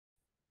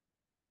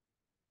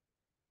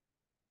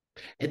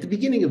At the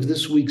beginning of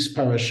this week's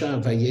parasha,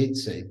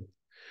 Vayeytze,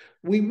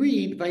 we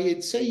read,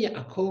 Vayeytze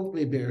Yaakov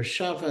me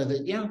Beersheva,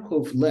 that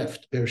Yaakov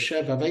left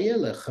Beersheva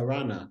Vayelech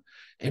Harana,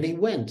 and he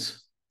went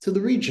to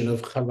the region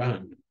of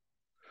Haran.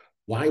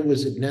 Why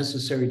was it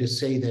necessary to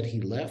say that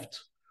he left?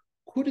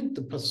 Couldn't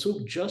the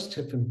pasuk just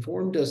have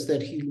informed us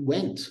that he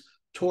went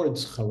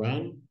towards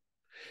Haran?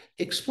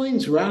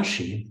 Explains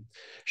Rashi,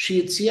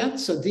 Sheyitziat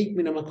tzadik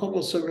min hamakom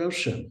osa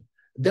roshem,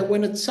 that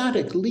when a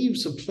tzaddik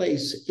leaves a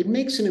place, it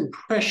makes an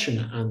impression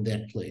on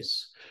that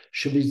place.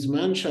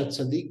 Shebizman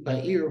shatzadik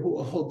ba'ir hu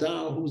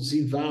ahoda hu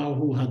ziva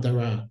hu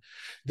hadara.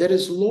 That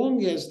as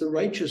long as the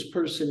righteous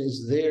person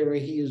is there,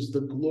 he is the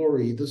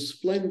glory, the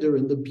splendor,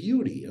 and the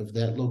beauty of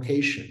that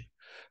location.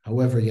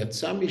 However,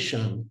 yatsa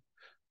misham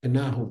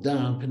penah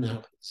hoda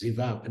penah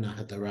ziva penah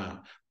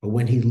hadara. But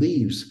when he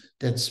leaves,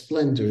 that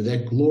splendor,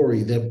 that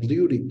glory, that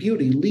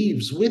beauty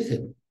leaves with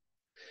him.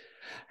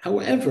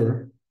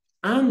 However,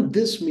 on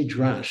this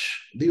midrash,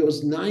 the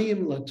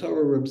Oznayim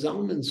LaTorah Reb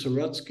Zalman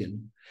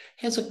Sorotzkin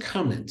has a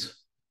comment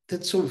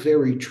that's so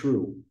very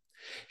true.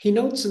 He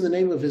notes in the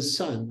name of his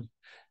son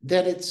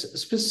that it's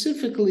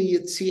specifically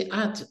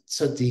Yitziat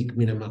Tzadik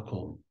Min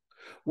HaMakom.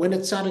 When a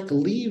tzaddik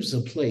leaves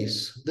a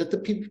place, that the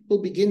people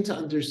begin to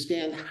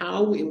understand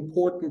how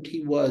important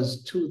he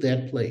was to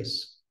that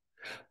place.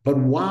 But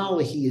while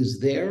he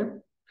is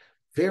there,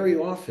 very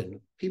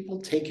often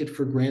people take it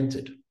for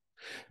granted.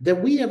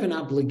 That we have an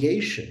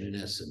obligation, in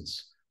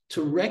essence,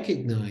 to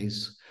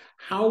recognize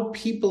how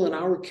people in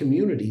our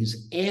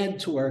communities add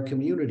to our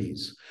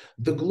communities,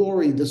 the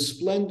glory, the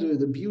splendor,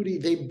 the beauty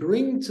they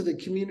bring to the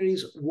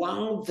communities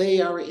while they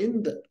are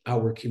in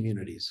our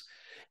communities,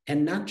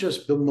 and not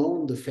just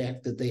bemoan the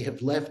fact that they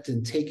have left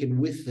and taken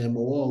with them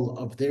all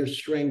of their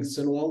strengths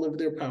and all of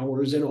their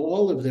powers and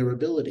all of their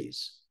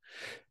abilities.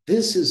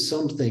 This is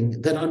something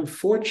that,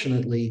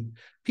 unfortunately,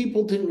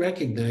 people didn't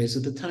recognize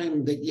at the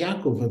time that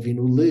Yaakov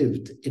Avinu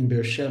lived in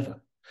Beersheva.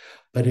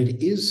 But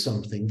it is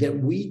something that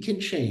we can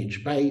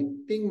change by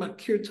being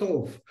makir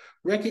tov,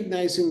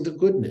 recognizing the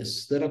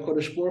goodness that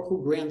HaKadosh Baruch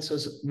Hu grants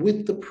us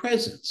with the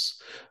presence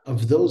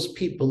of those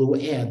people who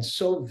add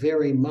so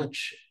very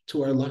much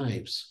to our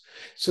lives,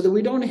 so that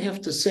we don't have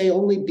to say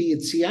only be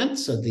Yitziat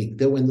Tzadik,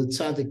 that when the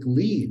tzaddik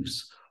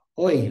leaves,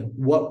 oi,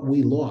 what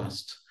we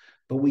lost.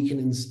 But we can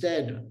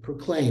instead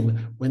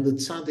proclaim when the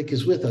tzaddik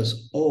is with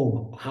us,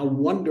 oh, how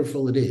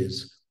wonderful it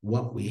is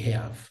what we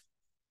have.